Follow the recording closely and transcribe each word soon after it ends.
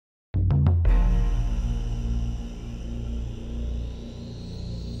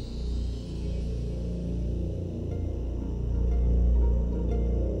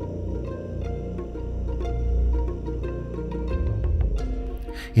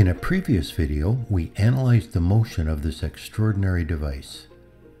In a previous video, we analyzed the motion of this extraordinary device.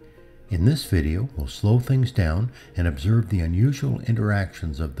 In this video, we'll slow things down and observe the unusual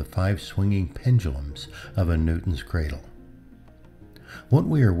interactions of the 5 swinging pendulums of a Newton's cradle. What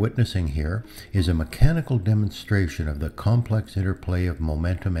we are witnessing here is a mechanical demonstration of the complex interplay of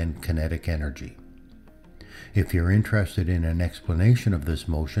momentum and kinetic energy. If you're interested in an explanation of this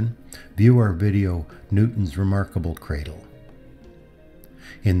motion, view our video, Newton's Remarkable Cradle.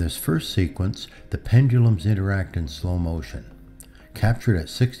 In this first sequence, the pendulums interact in slow motion, captured at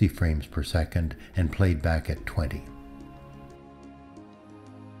 60 frames per second and played back at 20.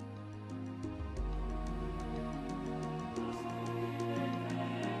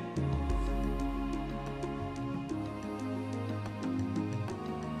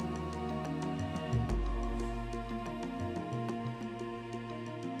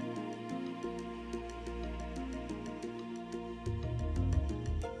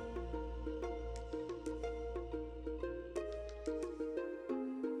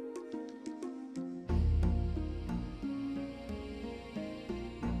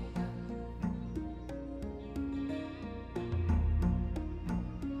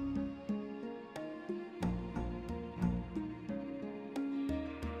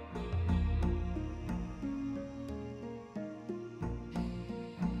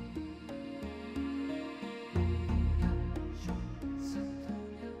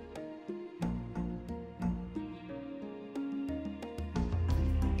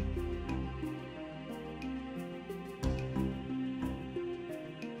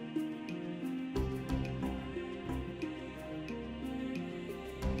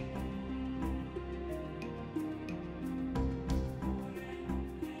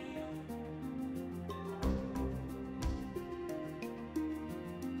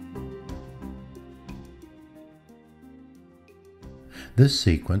 This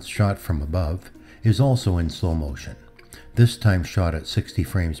sequence, shot from above, is also in slow motion, this time shot at 60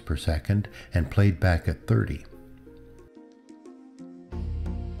 frames per second and played back at 30.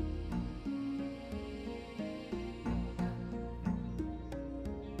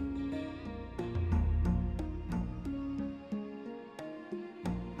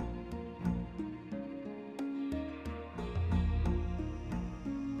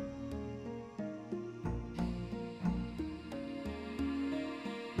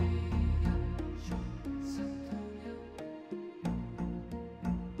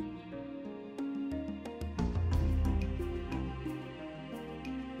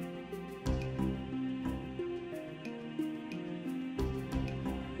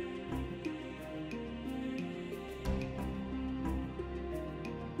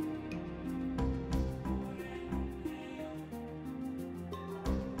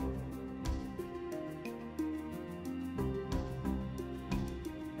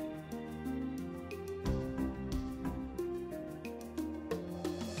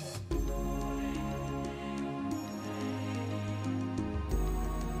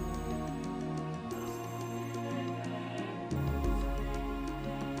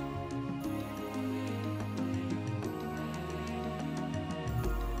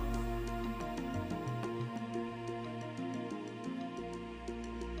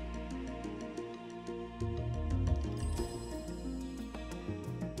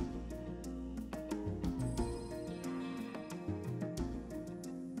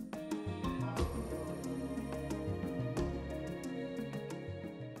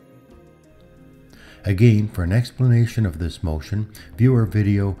 Again, for an explanation of this motion, view our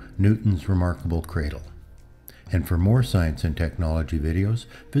video, Newton's Remarkable Cradle. And for more science and technology videos,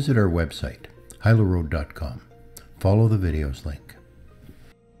 visit our website, hyloroad.com. Follow the videos link.